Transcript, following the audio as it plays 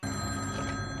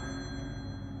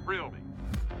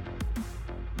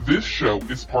This show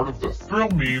is part of the Thrill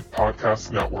Me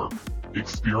Podcast Network.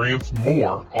 Experience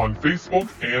more on Facebook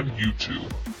and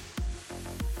YouTube.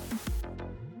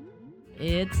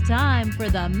 It's time for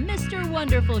the Mr.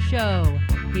 Wonderful Show.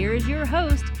 Here's your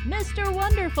host, Mr.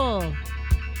 Wonderful.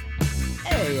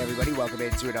 Hey everybody, welcome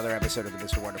into another episode of the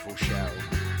Mr. Wonderful Show.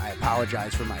 I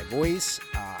apologize for my voice.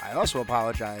 I also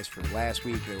apologize for last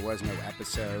week. There was no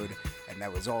episode, and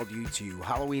that was all due to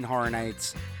Halloween Horror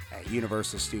Nights at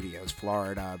Universal Studios,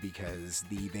 Florida, because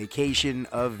the vacation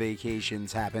of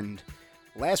vacations happened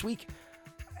last week.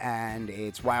 And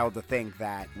it's wild to think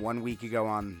that 1 week ago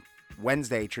on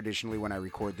Wednesday, traditionally when I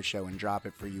record the show and drop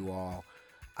it for you all,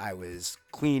 I was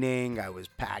cleaning, I was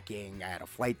packing, I had a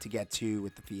flight to get to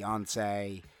with the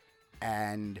fiance,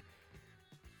 and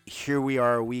here we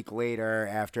are a week later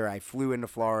after I flew into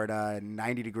Florida,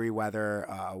 90-degree weather,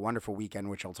 a wonderful weekend,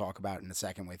 which I'll talk about in a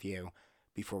second with you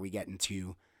before we get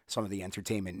into some of the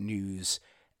entertainment news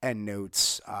and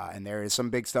notes. And there is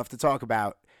some big stuff to talk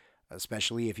about,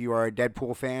 especially if you are a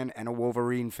Deadpool fan and a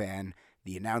Wolverine fan.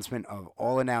 The announcement of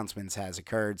all announcements has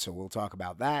occurred, so we'll talk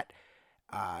about that.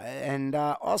 And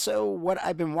also what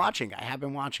I've been watching. I have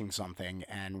been watching something,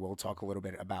 and we'll talk a little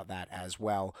bit about that as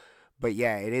well. But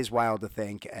yeah, it is wild to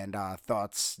think, and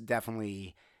thoughts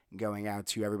definitely going out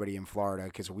to everybody in Florida,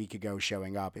 because a week ago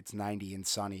showing up, it's 90 and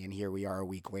sunny, and here we are a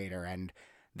week later, and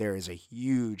there is a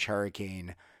huge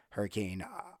Hurricane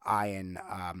Ian,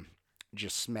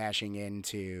 just smashing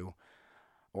into,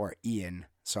 or Ian,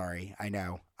 sorry, I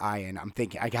know, Ian, I'm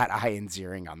thinking, I got Ian's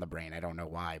earring on the brain, I don't know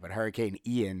why, but Hurricane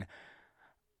Ian,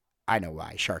 I know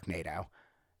why, Sharknado,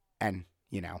 and,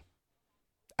 you know,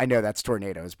 I know that's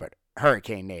tornadoes, but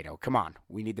Hurricane NATO, come on,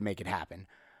 we need to make it happen.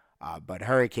 But the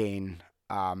hurricane's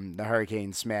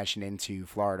smashing into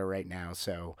Florida right now,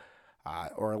 so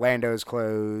Orlando's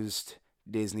closed,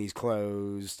 Disney's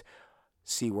closed,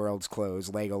 SeaWorld's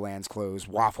closed, Legoland's closed,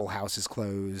 Waffle House is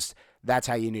closed. That's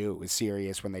how you knew it was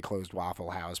serious when they closed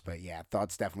Waffle House, but yeah,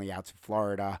 thoughts definitely out to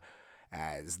Florida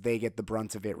as they get the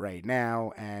brunt of it right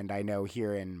now, and I know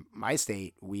here in my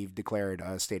state, we've declared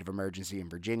a state of emergency in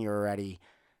Virginia already.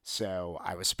 So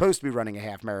I was supposed to be running a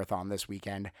half marathon this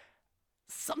weekend.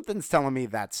 Something's telling me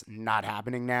that's not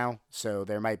happening now. So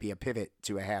there might be a pivot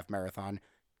to a half marathon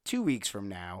 2 weeks from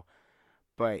now.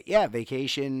 But yeah,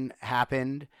 vacation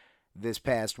happened this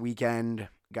past weekend.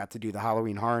 Got to do the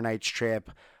Halloween Horror Nights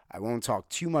trip. I won't talk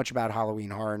too much about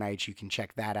Halloween Horror Nights. You can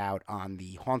check that out on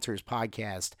the Haunters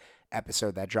podcast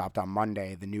episode that dropped on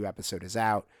Monday. The new episode is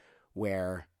out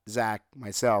where Zach,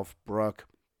 myself, Brooke,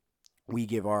 we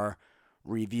give our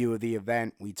review of the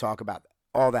event. We talk about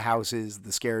all the houses,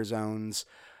 the scare zones.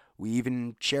 We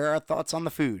even share our thoughts on the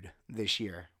food this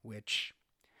year, which,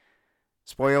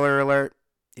 spoiler alert,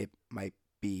 it might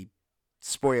be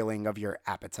spoiling of your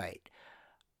appetite.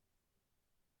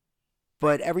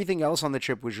 But everything else on the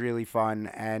trip was really fun.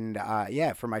 And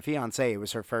yeah, for my fiance, it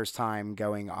was her first time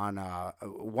going on,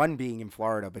 one, being in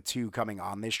Florida, but two, coming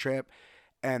on this trip.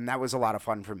 And that was a lot of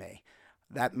fun for me.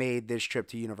 That made this trip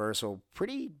to Universal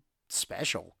pretty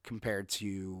special compared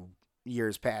to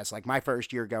years past. Like, my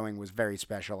first year going was very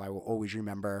special. I will always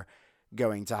remember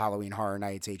going to Halloween Horror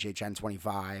Nights, HHN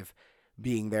 25,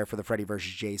 being there for the Freddy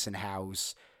vs. Jason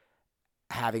house,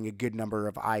 having a good number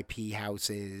of IP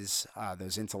houses,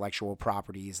 those intellectual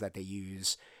properties that they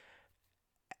use,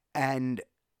 and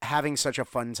having such a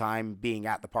fun time being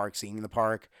at the park, seeing the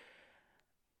park.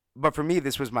 But for me,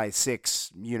 this was my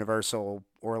sixth Universal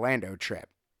Orlando trip.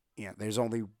 You know, there's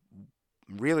only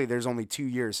 2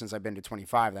 years since I've been to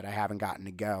 25 that I haven't gotten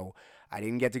to go. I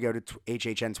didn't get to go to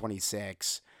HHN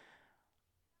 26.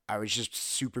 I was just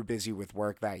super busy with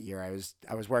work that year.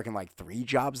 I was working like 3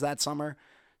 jobs that summer,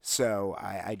 so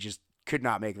I just could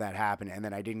not make that happen. And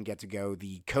then I didn't get to go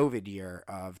the COVID year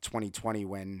of 2020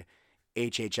 when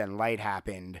HHN Light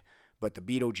happened, but the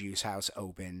Beetlejuice house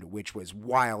opened, which was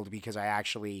wild because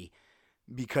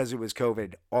because it was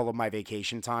COVID, all of my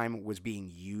vacation time was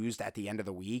being used at the end of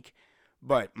the week.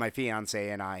 But my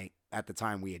fiance and I, at the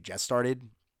time, we had just started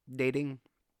dating.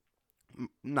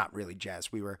 Not really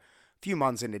just. We were a few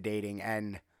months into dating,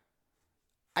 and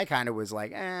I kind of was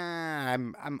like,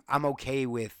 I'm okay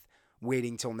with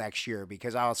waiting till next year,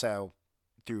 because also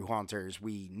through Haunters,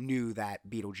 we knew that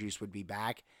Beetlejuice would be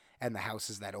back and the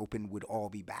houses that opened would all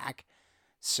be back.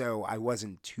 So I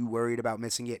wasn't too worried about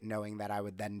missing it, knowing that I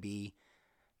would then be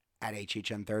at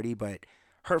HHN 30, but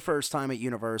her first time at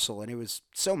Universal, and it was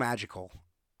so magical.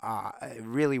 It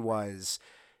really was.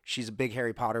 She's a big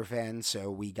Harry Potter fan, so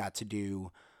we got to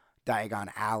do Diagon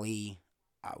Alley.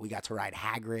 We got to ride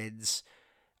Hagrid's.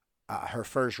 Her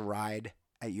first ride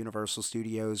at Universal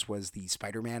Studios was the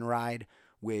Spider-Man ride,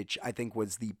 which I think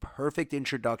was the perfect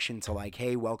introduction to like,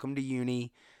 hey, welcome to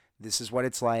uni. This is what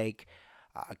it's like.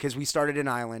 Because we started in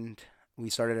Island. We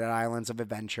started at Islands of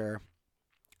Adventure.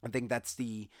 I think that's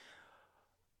the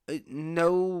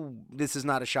no, this is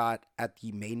not a shot at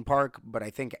the main park, but I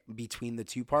think between the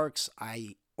two parks,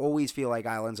 I always feel like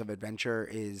Islands of Adventure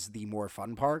is the more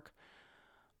fun park.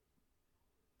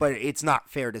 But it's not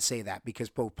fair to say that because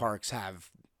both parks have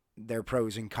their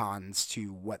pros and cons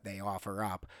to what they offer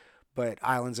up. But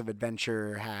Islands of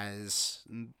Adventure has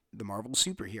the Marvel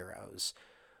superheroes.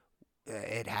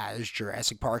 It has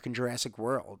Jurassic Park and Jurassic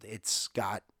World. It's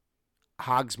got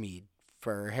Hogsmeade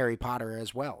for Harry Potter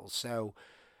as well. So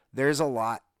there's a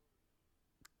lot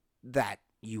that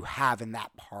you have in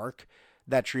that park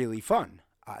that's really fun.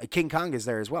 King Kong is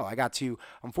there as well. I got to,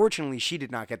 unfortunately, she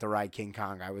did not get to ride King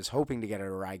Kong. I was hoping to get her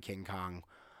to ride King Kong,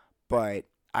 but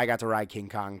I got to ride King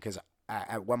Kong because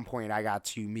at one point I got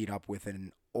to meet up with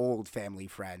an old family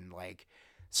friend, like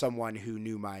someone who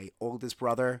knew my oldest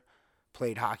brother,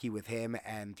 played hockey with him,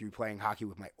 and through playing hockey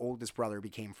with my oldest brother,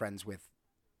 became friends with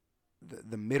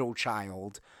the middle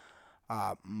child,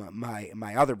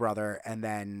 my other brother, and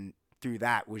then through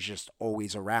that was just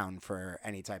always around for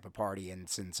any type of party. And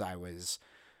since I was,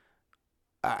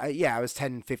 I was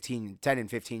 10 and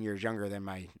 15 years younger than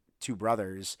my two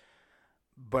brothers,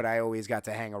 but I always got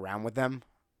to hang around with them.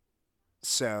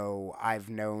 So I've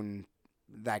known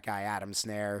that guy, Adam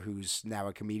Snare, who's now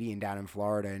a comedian down in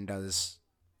Florida and does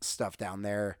stuff down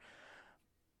there,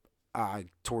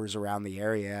 tours around the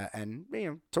area and,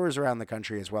 tours around the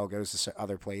country as well, goes to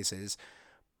other places.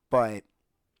 But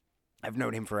I've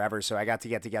known him forever, so I got to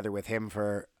get together with him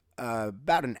for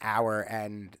about an hour,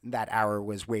 and that hour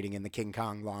was waiting in the King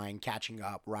Kong line, catching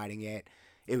up, riding it.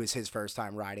 It was his first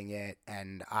time riding it,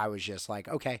 and I was just like,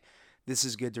 okay, this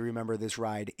is good to remember. This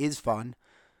ride is fun.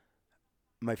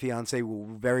 My fiance will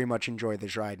very much enjoy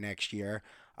this ride next year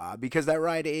because that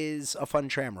ride is a fun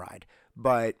tram ride.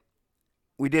 But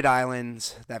we did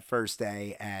Islands that first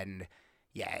day, and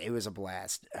yeah, it was a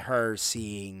blast.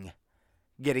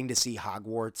 Getting to see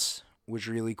Hogwarts was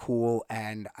really cool,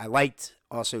 and I liked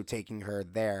also taking her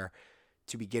there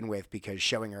to begin with because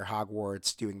showing her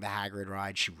Hogwarts, doing the Hagrid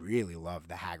ride, she really loved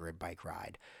the Hagrid bike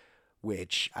ride,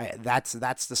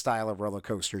 that's the style of roller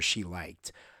coaster she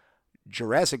liked.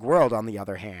 Jurassic World, on the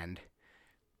other hand,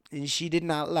 she did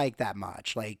not like that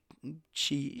much. Like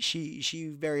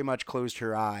she very much closed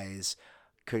her eyes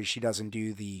because she doesn't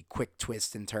do the quick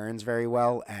twists and turns very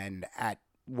well. And at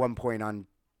one point on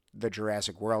the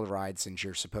Jurassic World ride, since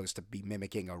you're supposed to be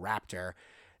mimicking a raptor,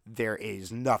 there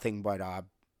is nothing but a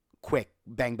quick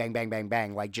bang, bang, bang, bang,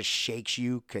 bang, like just shakes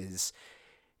you because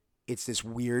it's this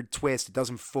weird twist. It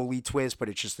doesn't fully twist, but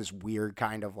it's just this weird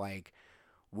kind of like,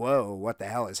 whoa, what the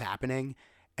hell is happening?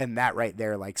 And that right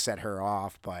there like set her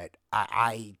off. But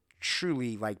I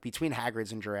truly, like, between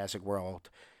Hagrid's and Jurassic World,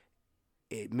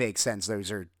 it makes sense. Those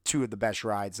are two of the best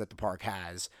rides that the park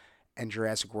has, and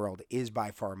Jurassic World is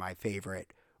by far my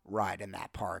favorite ride in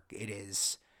that park. It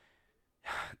is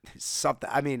something.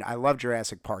 I mean, I love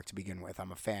Jurassic Park to begin with.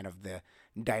 I'm a fan of the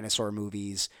dinosaur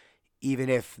movies, even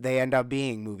if they end up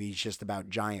being movies just about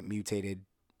giant mutated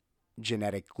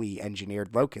genetically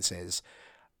engineered locusts.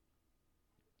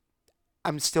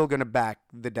 I'm still going to back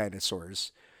the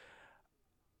dinosaurs.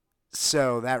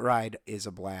 So that ride is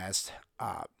a blast.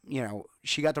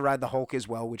 She got to ride the Hulk as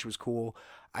well, which was cool.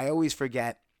 I always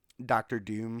forget Doctor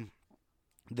Doom,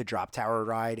 the drop tower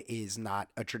ride, is not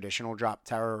a traditional drop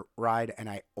tower ride. And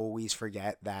I always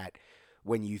forget that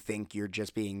when you think you're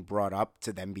just being brought up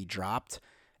to then be dropped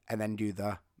and then do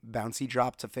the bouncy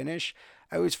drop to finish,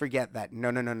 I always forget that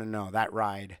no. That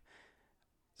ride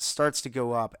starts to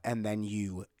go up and then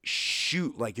you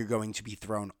shoot like you're going to be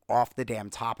thrown off the damn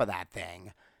top of that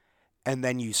thing, and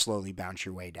then you slowly bounce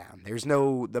your way down. There's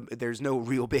no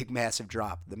real big massive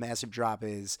drop. The massive drop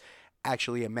is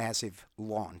actually a massive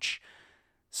launch.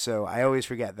 So I always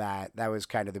forget that. That was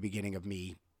kind of the beginning of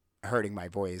me hurting my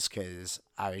voice because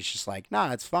I was just like,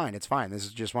 nah, it's fine. This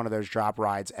is just one of those drop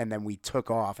rides. And then we took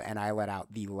off and I let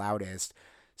out the loudest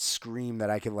scream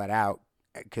that I could let out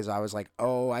because I was like,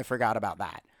 oh, I forgot about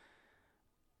that.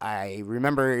 I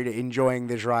remembered enjoying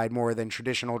this ride more than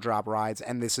traditional drop rides,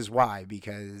 and this is why,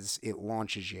 because it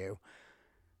launches you.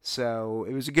 So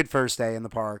it was a good first day in the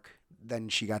park. Then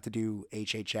she got to do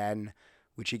HHN,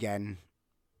 which again,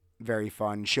 very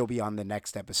fun. She'll be on the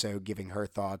next episode giving her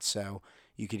thoughts, so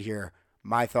you could hear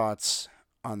my thoughts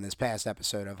on this past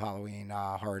episode of Halloween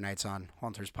Horror Nights on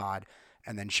Haunters Pod,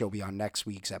 and then she'll be on next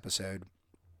week's episode.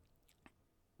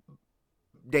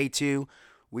 Day 2,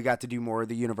 we got to do more of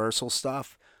the Universal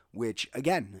stuff. which,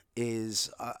 again, is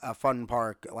a fun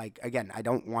park. Like, again, I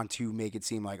don't want to make it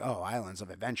seem like, oh, Islands of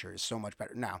Adventure is so much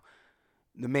better. No,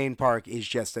 the main park is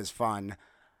just as fun.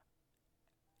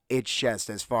 It's just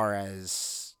as far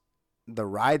as the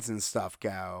rides and stuff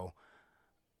go,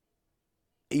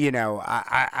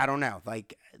 I don't know.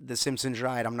 Like, the Simpsons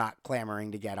ride, I'm not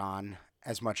clamoring to get on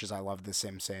as much as I love the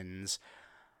Simpsons.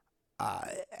 Uh,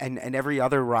 and every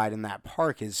other ride in that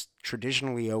park is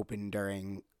traditionally open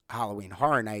during Halloween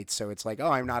Horror Nights, so it's like,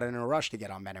 oh, I'm not in a rush to get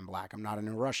on Men in Black. I'm not in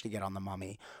a rush to get on The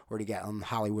Mummy or to get on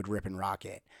Hollywood Rip and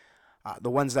Rocket.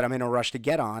 The ones that I'm in a rush to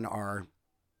get on are,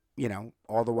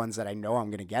 all the ones that I know I'm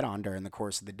going to get on during the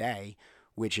course of the day,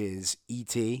 which is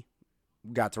E.T.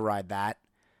 Got to ride that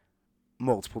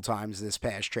multiple times this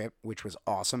past trip, which was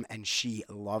awesome, and she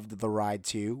loved the ride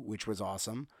too, which was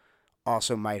awesome.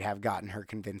 Also might have gotten her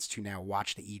convinced to now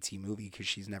watch the E.T. movie because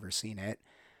she's never seen it.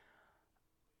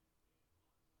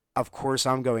 Of course,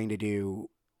 I'm going to do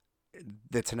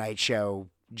the Tonight Show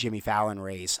Jimmy Fallon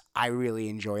race. I really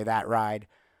enjoy that ride.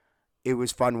 It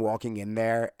was fun walking in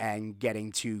there and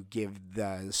getting to give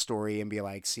the story and be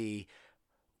like, see,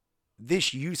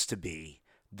 this used to be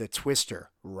the Twister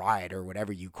ride or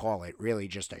whatever you call it, really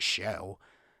just a show.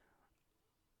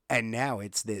 And now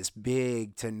it's this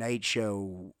big Tonight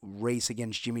Show race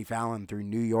against Jimmy Fallon through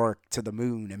New York to the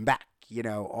moon and back,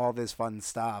 all this fun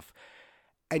stuff.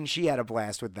 And she had a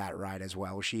blast with that ride as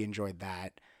well. She enjoyed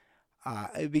that.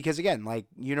 Because, again, like,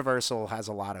 Universal has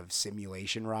a lot of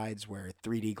simulation rides where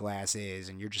 3D glasses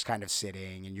and you're just kind of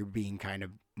sitting and you're being kind of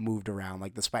moved around.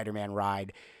 Like the Spider-Man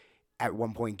ride at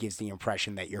one point gives the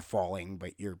impression that you're falling,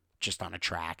 but you're just on a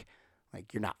track.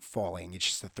 Like, you're not falling. It's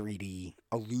just a 3D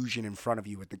illusion in front of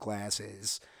you with the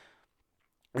glasses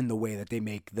and the way that they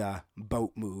make the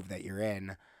boat move that you're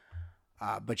in.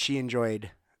 But she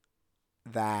enjoyed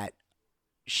that.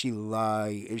 She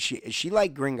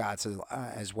liked Gringotts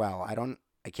as well.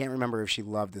 I can't remember if she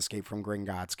loved Escape from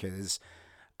Gringotts because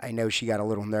I know she got a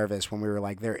little nervous when we were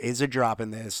like, there is a drop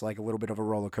in this, like a little bit of a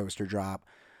roller coaster drop.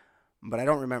 But I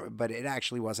don't remember, but it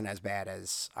actually wasn't as bad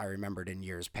as I remembered in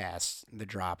years past, the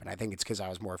drop. And I think it's because I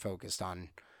was more focused on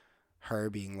her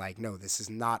being like, no, this is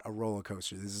not a roller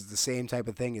coaster. This is the same type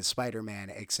of thing as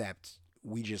Spider-Man, except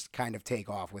we just kind of take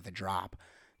off with a drop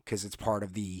because it's part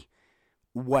of the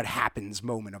what happens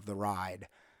moment of the ride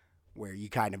where you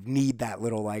kind of need that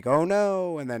little like, oh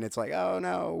no, and then it's like, oh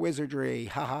no, wizardry,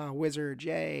 haha, wizard,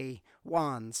 yay,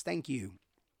 wands, thank you.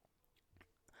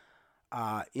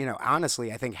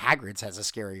 Honestly, I think Hagrid's has a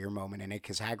scarier moment in it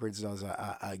because Hagrid's does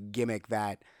a gimmick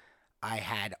that I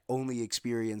had only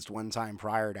experienced one time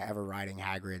prior to ever riding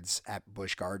Hagrid's at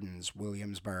Busch Gardens,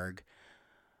 Williamsburg.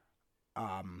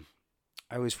 I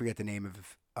always forget the name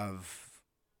of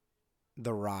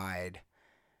the ride,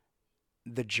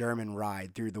 the German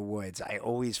ride through the woods. I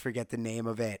always forget the name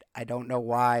of it. I don't know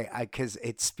why.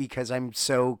 Because I'm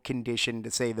so conditioned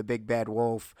to say the big bad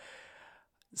wolf.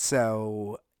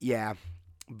 So yeah,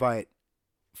 but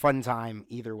fun time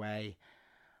either way.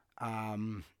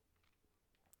 And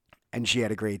she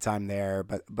had a great time there,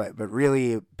 but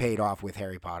really it paid off with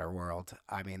Harry Potter World.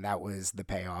 I mean, that was the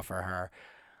payoff for her.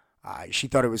 She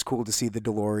thought it was cool to see the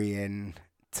DeLorean,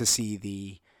 to see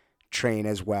the train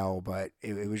as well, but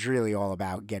it was really all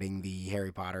about getting the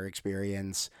Harry Potter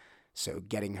experience. So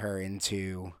getting her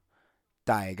into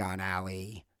Diagon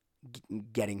Alley,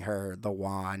 getting her the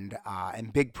wand,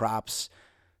 and big props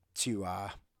to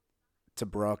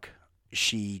Brooke.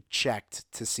 She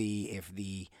checked to see if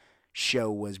the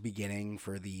show was beginning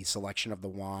for the selection of the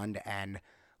wand, and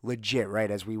legit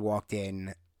right as we walked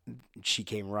in, she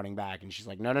came running back and she's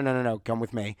like, no, come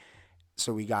with me.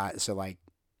 So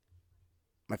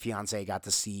my fiance got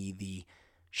to see the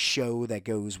show that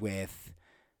goes with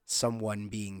someone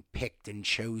being picked and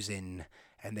chosen,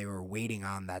 and they were waiting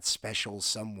on that special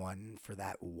someone for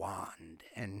that wand.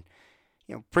 And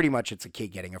pretty much it's a kid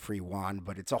getting a free wand,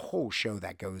 but it's a whole show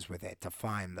that goes with it to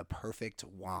find the perfect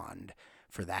wand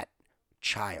for that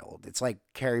child. It's like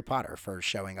Harry Potter first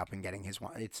showing up and getting his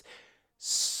wand. It's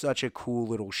such a cool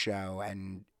little show,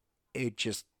 and it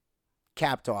just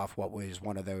capped off what was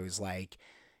one of those like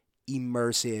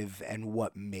immersive, and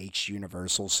what makes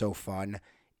Universal so fun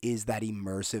is that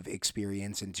immersive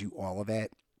experience into all of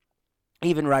it.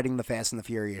 Even riding the Fast and the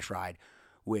Furious ride,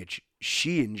 which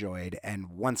she enjoyed,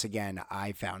 and once again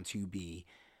I found to be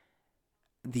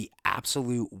the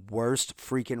absolute worst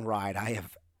freaking ride I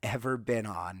have ever been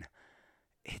on.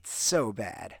 It's so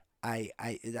bad. I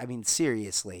mean,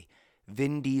 seriously,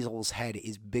 Vin Diesel's head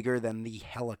is bigger than the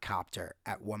helicopter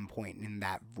at one point in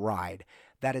that ride.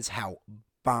 That is how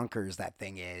bonkers that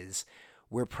thing is.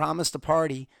 We're promised a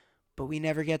party, but we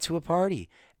never get to a party.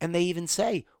 And they even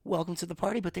say, welcome to the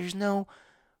party, but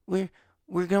we're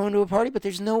going to a party, but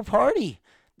there's no party.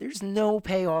 There's no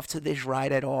payoff to this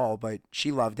ride at all, but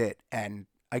she loved it. And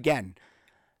again,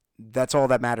 that's all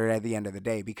that mattered at the end of the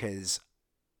day, because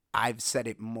I've said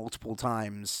it multiple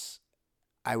times.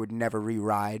 I would never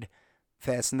re-ride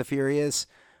Fast and the Furious,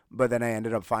 but then I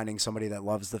ended up finding somebody that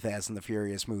loves the Fast and the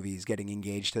Furious movies, getting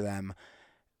engaged to them,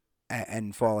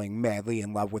 and falling madly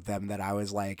in love with them, that I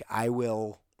was like, I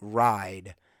will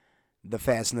ride the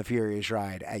Fast and the Furious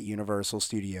ride at Universal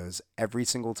Studios every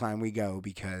single time we go,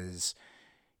 because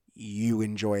you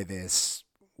enjoy this,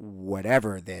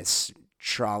 whatever this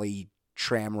trolley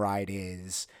tram ride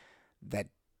is that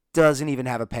doesn't even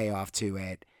have a payoff to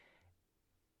it.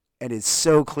 And it's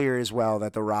so clear as well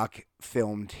that The Rock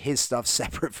filmed his stuff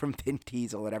separate from Vin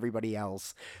Diesel and everybody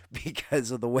else, because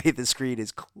of the way the screen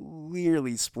is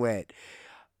clearly split.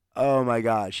 Oh my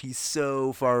gosh, he's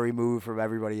so far removed from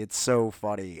everybody. It's so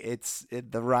funny.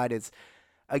 The ride is,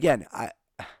 again,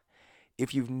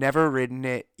 if you've never ridden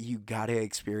it, you gotta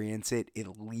experience it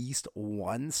at least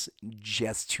once,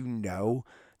 just to know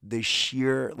the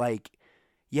sheer, like,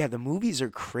 yeah, the movies are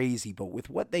crazy, but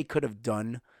with what they could have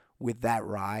done with that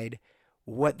ride,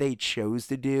 what they chose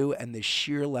to do, and the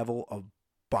sheer level of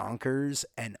bonkers,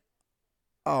 and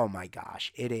oh my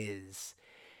gosh, it is,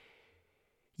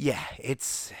 yeah,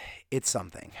 it's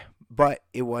something. But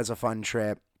it was a fun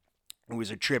trip. It was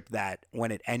a trip that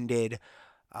when it ended,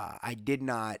 I did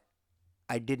not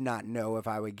know if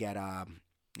I would get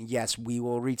yes, we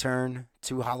will return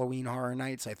to Halloween Horror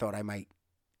Nights. I thought I might,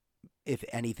 if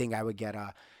anything, I would get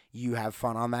you have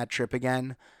fun on that trip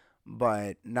again.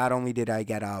 But not only did I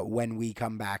get when we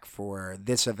come back for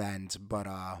this event, but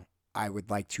I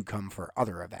would like to come for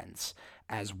other events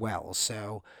as well.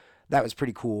 So that was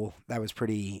pretty cool. That was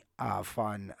pretty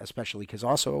fun, especially because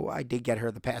also I did get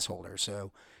her the pass holder.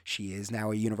 So she is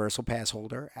now a Universal pass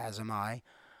holder, as am I.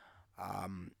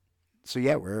 So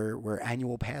yeah, we're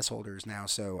annual pass holders now.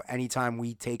 So anytime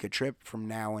we take a trip from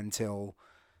now until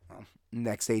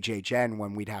next HHN,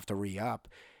 when we'd have to re-up,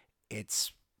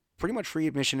 it's pretty much free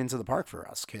admission into the park for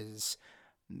us, because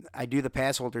I do the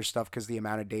pass holder stuff because the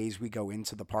amount of days we go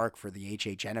into the park for the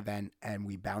HHN event and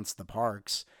we bounce the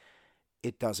parks,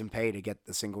 it doesn't pay to get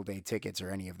the single day tickets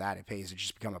or any of that. It pays to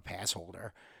just become a pass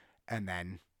holder. And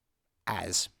then,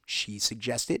 as she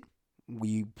suggested,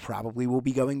 we probably will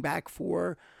be going back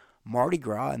for Mardi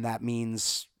Gras, and that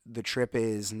means the trip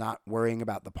is not worrying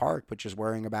about the park, but just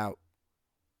worrying about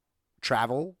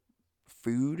travel,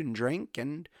 food and drink,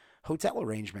 and hotel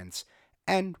arrangements.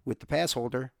 And with the pass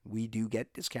holder, we do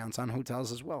get discounts on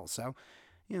hotels as well. So,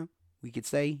 we could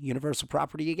say Universal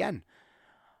property again.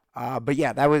 But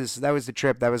yeah, that was the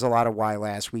trip. That was a lot of why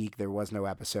last week there was no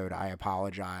episode. I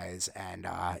apologize. And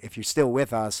if you're still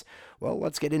with us, well,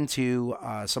 let's get into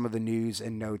some of the news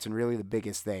and notes. And really the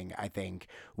biggest thing I think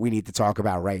we need to talk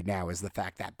about right now is the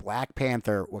fact that Black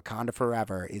Panther Wakanda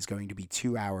Forever is going to be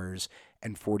 2 hours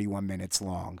and 41 minutes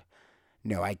long.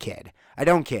 No, I kid. I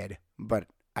don't kid, but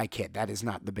I kid. That is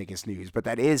not the biggest news, but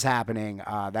that is happening.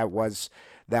 That was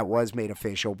made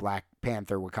official. Black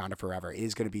Panther Wakanda Forever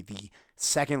is going to be the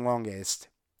second longest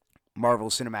Marvel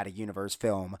Cinematic Universe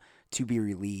film to be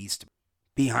released,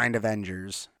 behind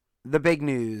Avengers. The big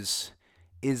news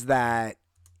is that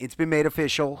it's been made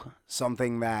official,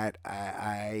 something that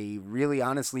I really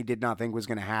honestly did not think was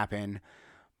going to happen,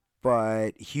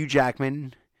 but Hugh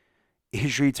Jackman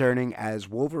is returning as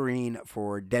Wolverine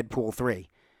for Deadpool 3.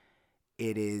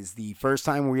 It is the first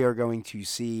time we are going to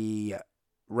see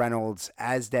Reynolds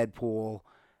as Deadpool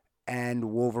and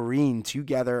Wolverine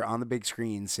together on the big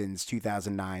screen since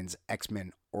 2009's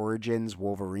X-Men Origins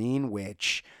Wolverine,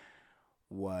 which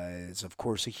was, of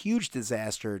course, a huge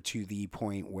disaster to the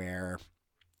point where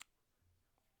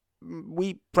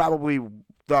we probably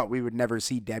thought we would never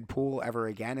see Deadpool ever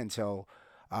again until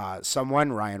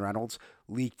someone, Ryan Reynolds,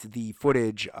 leaked the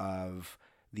footage of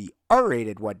the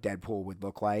R-rated what Deadpool would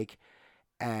look like,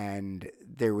 and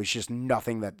there was just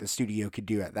nothing that the studio could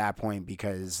do at that point,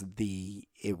 because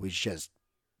it was just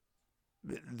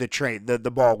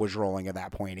the ball was rolling at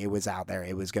that point. It was out there.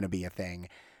 It was going to be a thing.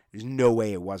 There's no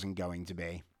way it wasn't going to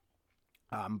be.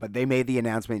 But they made the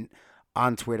announcement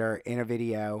on Twitter in a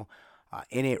video.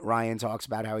 In it, Ryan talks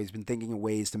about how he's been thinking of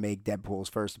ways to make Deadpool's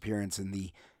first appearance in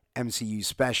the MCU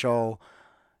special,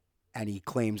 and he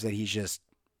claims that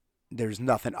there's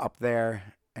nothing up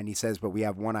there, and he says, but we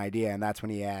have one idea, and that's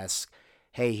when he asks,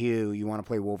 hey Hugh, you want to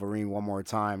play Wolverine one more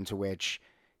time, to which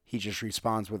he just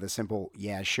responds with a simple,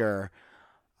 yeah, sure.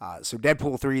 So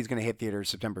Deadpool 3 is going to hit theaters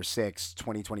September 6th,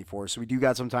 2024, so we do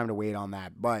got some time to wait on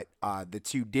that, but the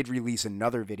two did release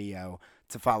another video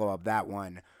to follow up that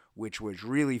one, which was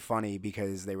really funny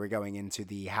because they were going into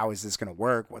the how is this going to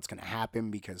work, what's going to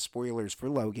happen, because spoilers for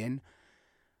Logan,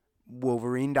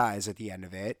 Wolverine dies at the end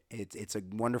of it. It's a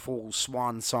wonderful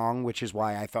swan song, which is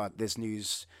why I thought this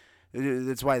news.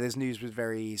 That's why this news was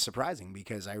very surprising,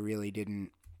 because I really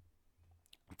didn't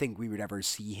think we would ever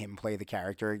see him play the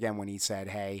character again when he said,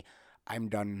 "Hey, I'm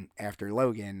done after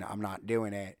Logan. I'm not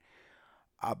doing it."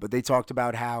 But they talked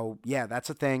about how, yeah, that's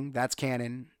a thing. That's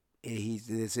canon.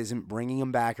 This isn't bringing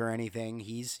him back or anything.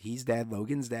 He's dead.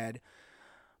 Logan's dead.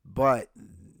 But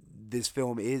this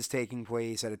film is taking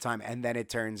place at a time, and then it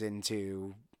turns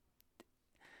into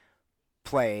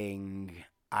playing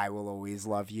 "I Will Always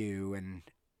Love You" and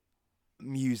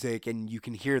music, and you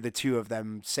can hear the two of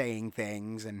them saying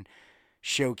things and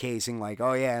showcasing like,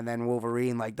 oh yeah, and then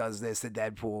Wolverine like does this to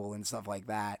Deadpool and stuff like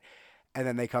that. And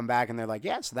then they come back and they're like,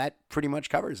 yeah, so that pretty much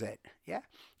covers it. Yeah.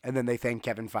 And then they thank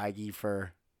Kevin Feige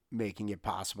for making it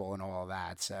possible and all of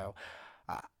that. So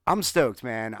I'm stoked,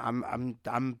 man.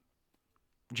 I'm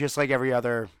just like every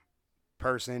other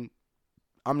person.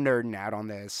 I'm nerding out on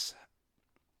this.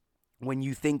 When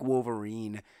you think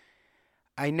Wolverine,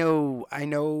 I know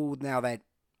now that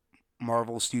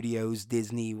Marvel Studios,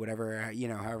 Disney, whatever,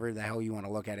 however the hell you want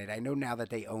to look at it, I know now that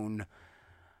they own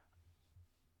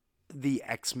the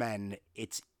X-Men,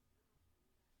 it's,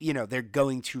 they're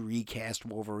going to recast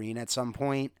Wolverine at some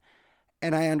point,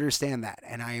 and I understand that,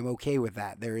 and I am okay with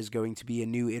that. There is going to be a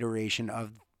new iteration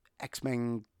of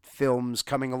X-Men films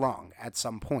coming along at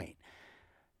some point.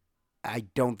 I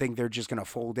don't think they're just going to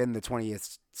fold in the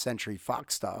 20th Century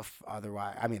Fox stuff.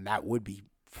 Otherwise, I mean, that would be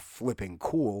flipping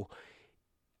cool.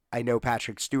 I know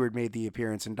Patrick Stewart made the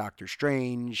appearance in Doctor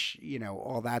Strange,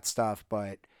 all that stuff,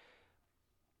 but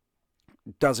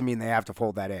doesn't mean they have to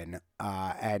fold that in.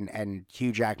 And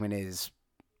Hugh Jackman is,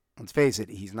 let's face it,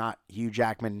 he's not Hugh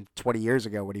Jackman 20 years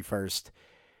ago when he first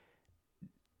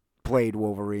played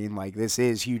Wolverine. Like, this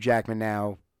is Hugh Jackman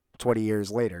now 20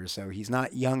 years later, so he's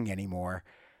not young anymore.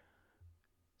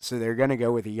 So they're going to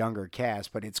go with a younger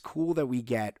cast, but it's cool that we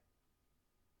get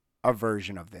a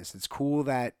version of this. It's cool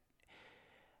that,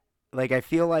 like, I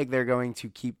feel like they're going to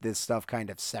keep this stuff kind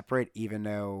of separate, even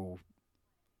though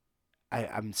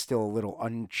I'm still a little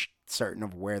uncertain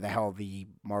of where the hell the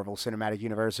Marvel Cinematic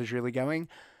Universe is really going.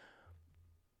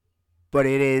 But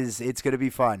it's going to be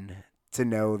fun to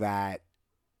know that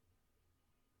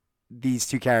these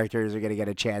two characters are going to get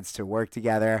a chance to work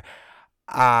together.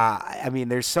 I mean,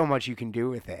 there's so much you can do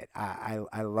with it.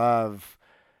 I love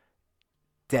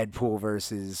Deadpool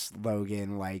versus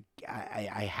Logan. Like,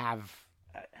 I have,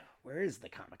 where is the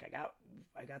comic?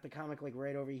 I got the comic like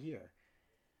right over here.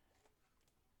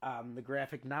 The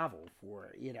graphic novel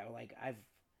for,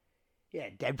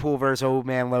 Deadpool versus Old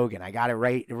Man Logan. I got it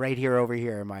right here over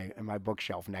here in my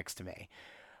bookshelf next to me.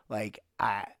 Like,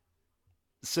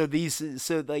 so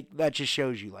that just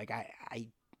shows you, like,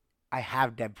 I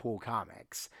have Deadpool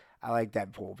comics. I like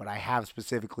Deadpool, but I have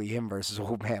specifically him versus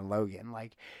Old Man Logan.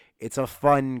 Like, it's a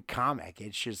fun comic.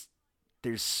 It's just,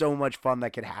 there's so much fun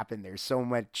that could happen. There's so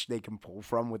much they can pull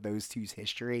from with those two's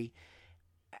history.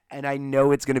 And I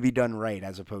know it's going to be done right,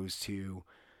 as opposed to,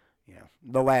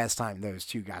 the last time those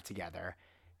two got together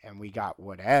and we got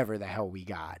whatever the hell we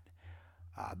got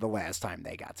the last time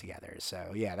they got together.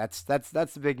 So yeah, that's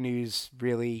the big news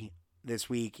really this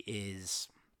week, is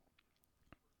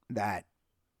that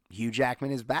Hugh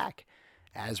Jackman is back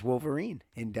as Wolverine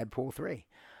in Deadpool 3.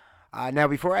 Now,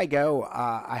 before I go,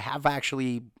 I have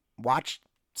actually watched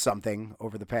something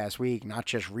over the past week, not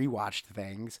just rewatched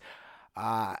things.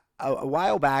 A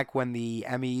while back when the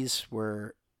Emmys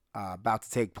were about to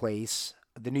take place,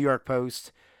 the New York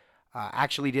Post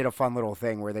actually did a fun little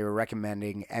thing where they were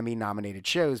recommending Emmy-nominated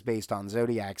shows based on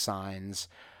zodiac signs.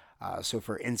 So,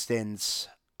 for instance,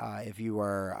 if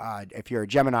you're a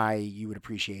Gemini, you would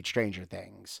appreciate Stranger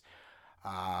Things.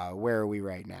 Where are we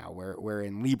right now? We're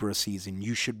in Libra season.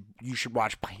 You should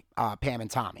watch Pam and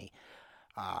Tommy.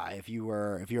 If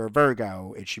you're a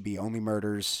Virgo, it should be Only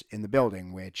Murders in the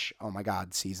Building, which, oh my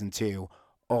God, season 2.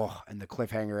 Oh, and the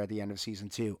cliffhanger at the end of season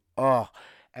 2. Oh,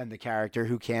 and the character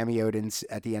who cameoed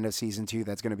at the end of season 2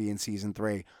 that's going to be in season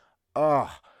 3. Oh,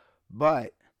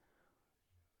 but,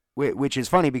 which is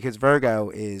funny because Virgo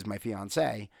is my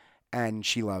fiance, and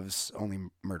she loves Only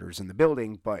Murders in the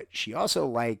Building, but she also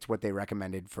liked what they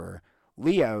recommended for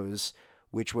Leos,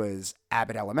 which was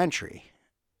Abbott Elementary.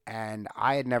 And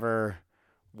I had never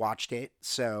watched it,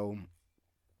 so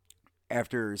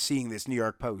after seeing this New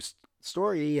York Post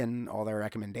story and all their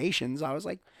recommendations, I was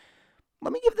like,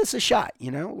 let me give this a shot,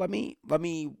 let me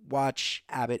watch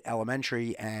Abbott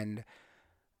Elementary. And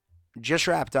just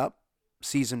wrapped up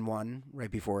season 1 right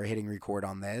before hitting record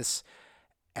on this,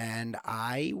 and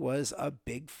I was a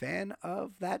big fan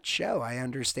of that show. I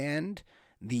understand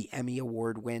the Emmy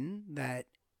Award win that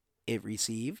it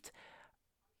received.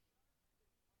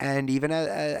 And even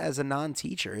as a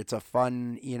non-teacher, it's a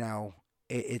fun,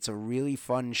 it's a really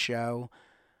fun show.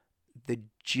 The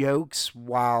jokes,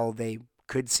 while they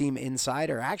could seem inside,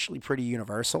 are actually pretty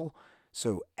universal.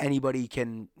 So anybody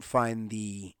can find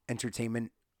the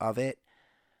entertainment of it.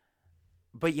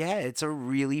 But yeah, it's a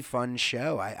really fun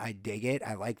show. I dig it.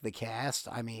 I like the cast.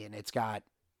 I mean, it's got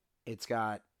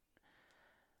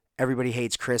everybody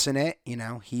hates Chris in it.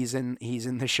 He's in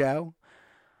the show.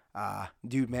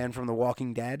 Dude, man from The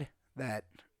Walking Dead that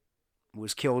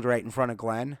was killed right in front of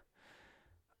Glenn.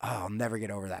 Oh, I'll never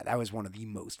get over that. That was one of the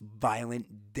most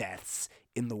violent deaths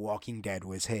in The Walking Dead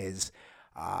was his.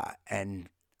 And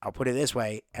I'll put it this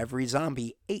way, every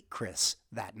zombie ate Chris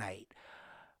that night.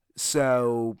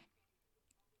 So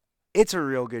it's a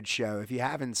real good show. If you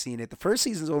haven't seen it, the first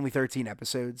season's only 13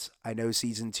 episodes. I know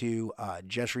season 2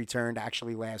 just returned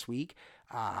actually last week.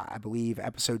 I believe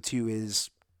episode 2 is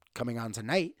coming on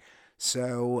tonight.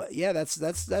 So yeah, that's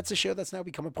a show that's now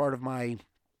become a part of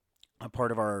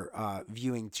our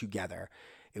viewing together.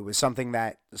 It was something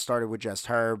that started with just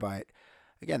her, but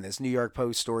again, this New York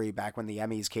Post story back when the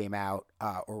Emmys came out,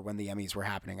 or when the Emmys were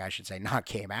happening, I should say, not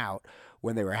came out,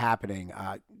 when they were happening,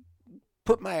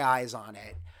 put my eyes on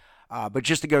it. But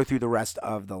just to go through the rest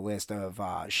of the list of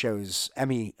shows,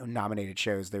 Emmy-nominated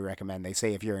shows they recommend, they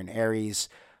say if you're an Aries,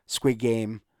 Squid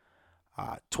Game,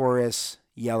 Taurus,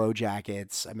 Yellow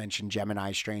Jackets, I mentioned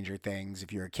Gemini, Stranger Things.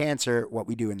 If you're a Cancer, What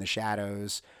We Do in the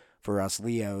Shadows. For us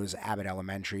Leos, Abbott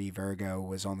Elementary. Virgo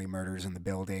was Only Murders in the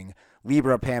Building.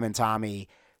 Libra, Pam and Tommy.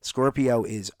 Scorpio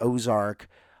is Ozark.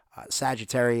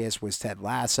 Sagittarius was Ted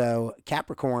Lasso.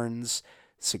 Capricorns,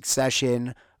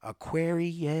 Succession.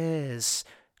 Aquarius,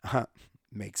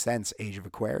 makes sense, Age of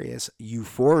Aquarius.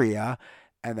 Euphoria.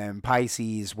 And then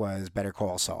Pisces was Better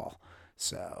Call Saul.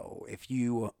 So if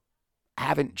you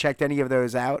haven't checked any of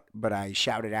those out, but I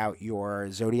shouted out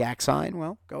your zodiac sign,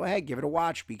 well, go ahead, give it a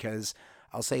watch, because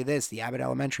I'll say this, the Abbott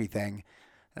Elementary thing,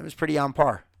 that was pretty on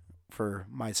par for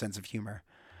my sense of humor.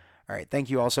 All right, thank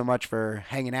you all so much for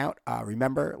hanging out.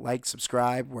 Remember, like,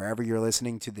 subscribe wherever you're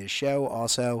listening to this show.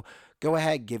 Also, go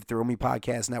ahead, give Thrill Me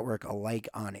Podcast Network a like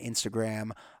on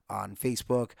Instagram, on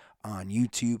Facebook, on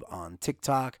YouTube, on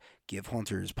TikTok. Give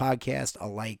Haunters Podcast a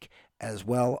like as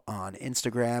well on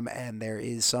Instagram, and there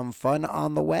is some fun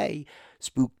on the way.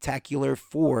 Spooktacular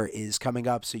 4 is coming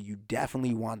up, so you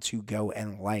definitely want to go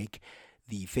and like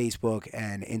the Facebook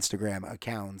and Instagram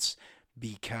accounts,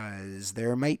 because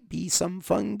there might be some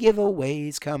fun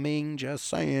giveaways coming. Just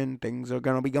saying, things are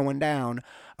going to be going down.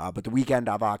 But the weekend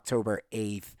of October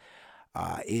 8th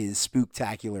is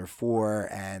Spooktacular 4,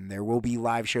 and there will be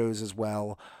live shows as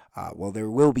well. There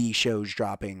will be shows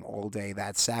dropping all day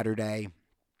that Saturday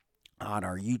on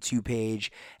our YouTube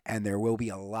page, and there will be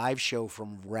a live show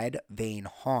from Red Vein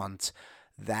Haunt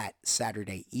that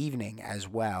Saturday evening as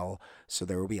well. So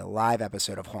there will be a live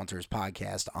episode of Haunters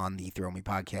Podcast on the Thrill Me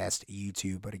Podcast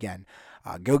YouTube. But again,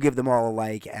 go give them all a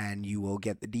like, and you will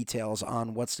get the details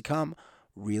on what's to come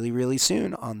really, really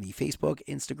soon on the Facebook,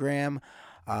 Instagram,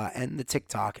 and the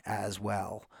TikTok as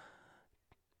well.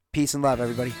 Peace and love,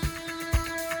 everybody.